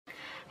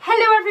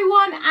Hello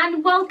everyone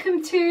and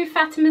welcome to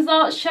Fatema's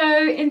Art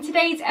Show. In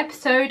today's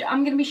episode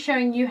I'm going to be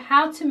showing you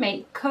how to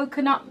make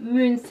coconut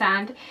moon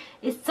sand.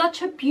 It's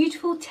such a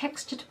beautiful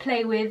texture to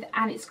play with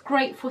and it's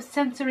great for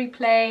sensory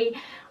play.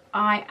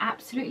 I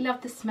absolutely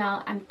love the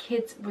smell and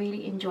kids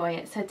really enjoy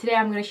it. So today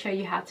I'm going to show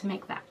you how to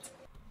make that.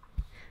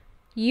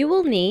 You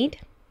will need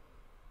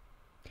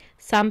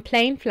some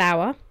plain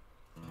flour,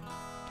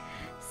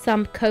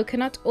 some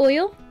coconut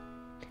oil,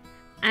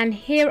 and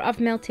here I've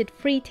melted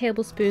 3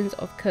 tablespoons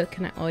of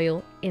coconut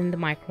oil in the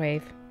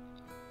microwave.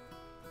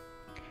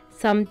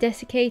 Some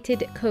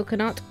desiccated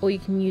coconut, or you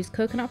can use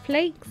coconut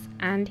flakes,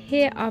 and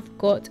here I've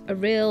got a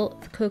real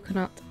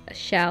coconut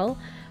shell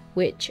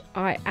which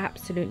I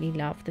absolutely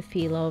love the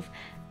feel of.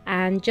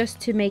 And just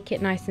to make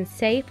it nice and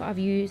safe, I've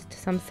used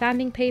some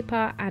sanding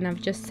paper and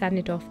I've just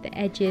sanded off the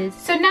edges.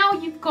 So now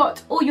you've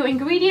got all your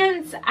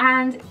ingredients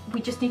and we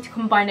just need to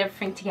combine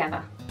everything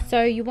together.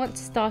 So you want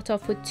to start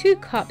off with 2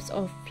 cups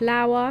of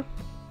flour.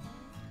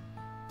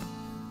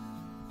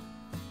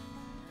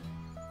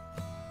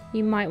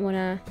 You might want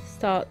to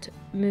start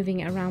moving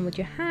it around with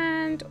your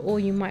hand,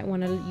 or you might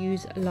want to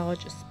use a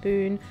large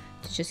spoon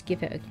to just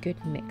give it a good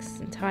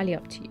mix. Entirely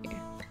up to you.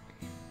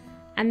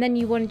 And then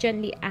you want to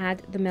gently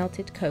add the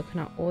melted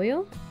coconut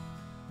oil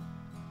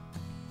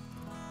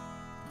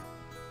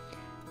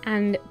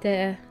and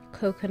the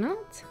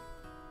coconut.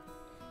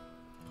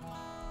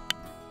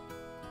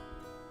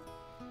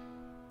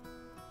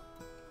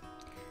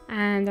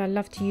 And I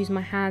love to use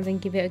my hands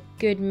and give it a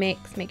good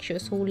mix, make sure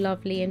it's all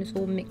lovely and it's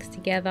all mixed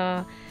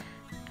together,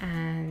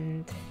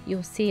 and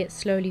you'll see it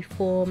slowly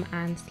form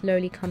and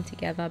slowly come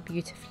together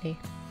beautifully.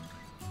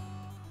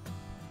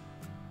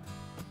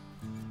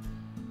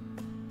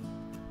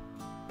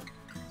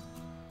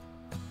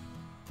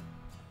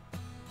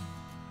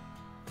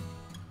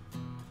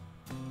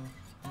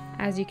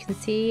 As you can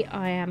see,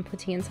 I am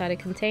putting inside a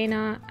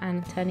container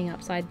and turning it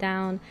upside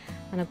down,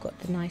 and I've got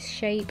the nice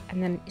shape,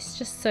 and then it's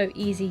just so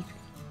easy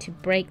to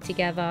break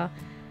together.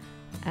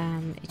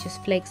 It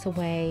just flakes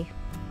away.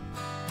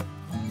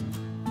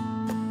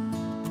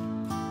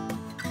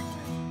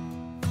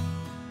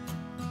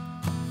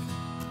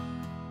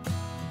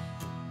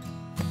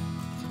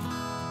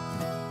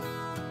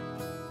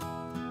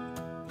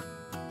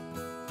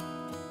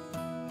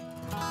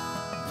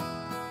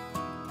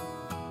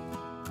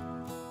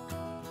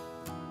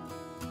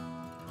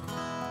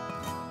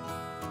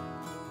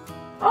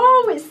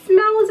 Oh, it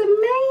smells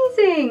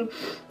amazing!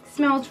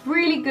 Smells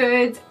really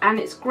good and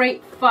it's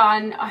great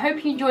fun. I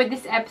hope you enjoyed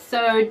this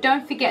episode.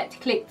 Don't forget to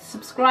click the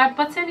subscribe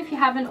button if you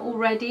haven't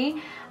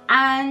already,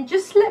 and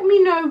just let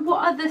me know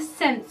what other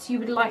scents you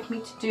would like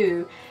me to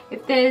do.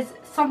 If there's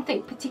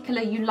something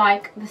particular you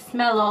like the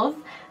smell of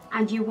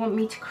and you want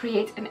me to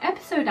create an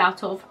episode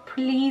out of,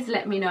 please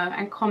let me know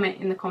and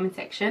comment in the comment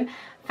section.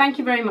 Thank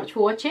you very much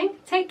for watching.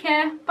 Take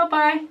care. Bye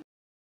bye.